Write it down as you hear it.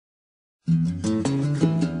I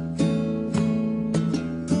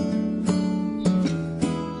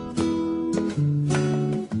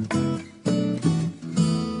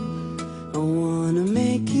wanna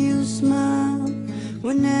make you smile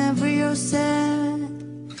whenever you're sad,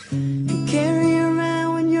 and carry you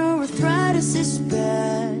around when your arthritis is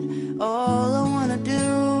bad. All I wanna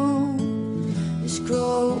do is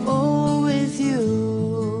grow old with you.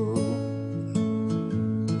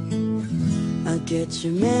 I'll get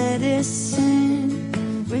your medicine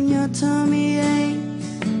when your tummy aches,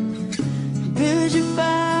 build your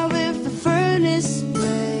fire if the furnace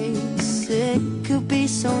breaks. It could be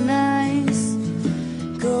so nice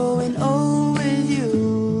growing old with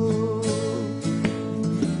you.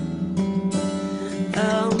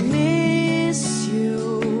 I'll miss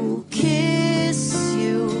you, kiss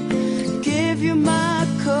you, give you my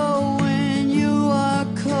coat when you are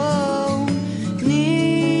cold,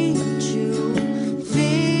 need you,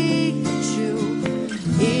 feed you,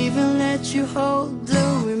 even let you hold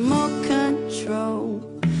the remote control.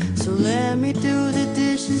 So let me do the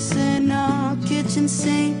dishes in our kitchen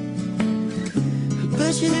sink,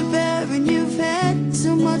 push you to bed when you've had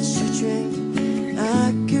too much to drink.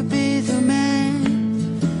 I could be the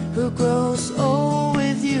man who grows old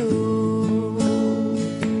with you.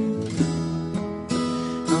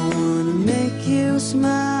 I wanna make you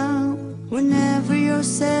smile whenever you're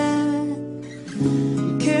sad,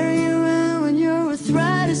 carry you around when your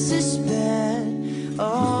arthritis is bad.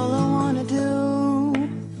 All I wanna do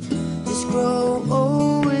is grow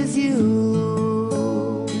old with you.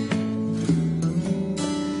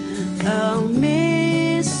 I'll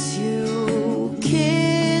miss you,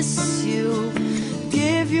 kiss you,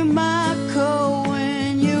 give you my coat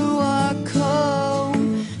when you are cold,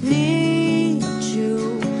 need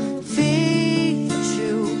you, feed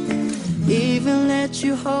you, even let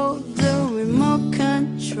you hold the remote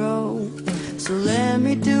control. So let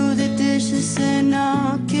me do the dishes in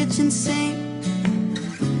our kitchen sink,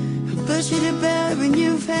 push you to bed when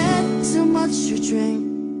you've had too much to drink.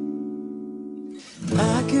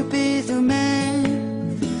 I could be the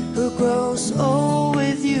man who grows old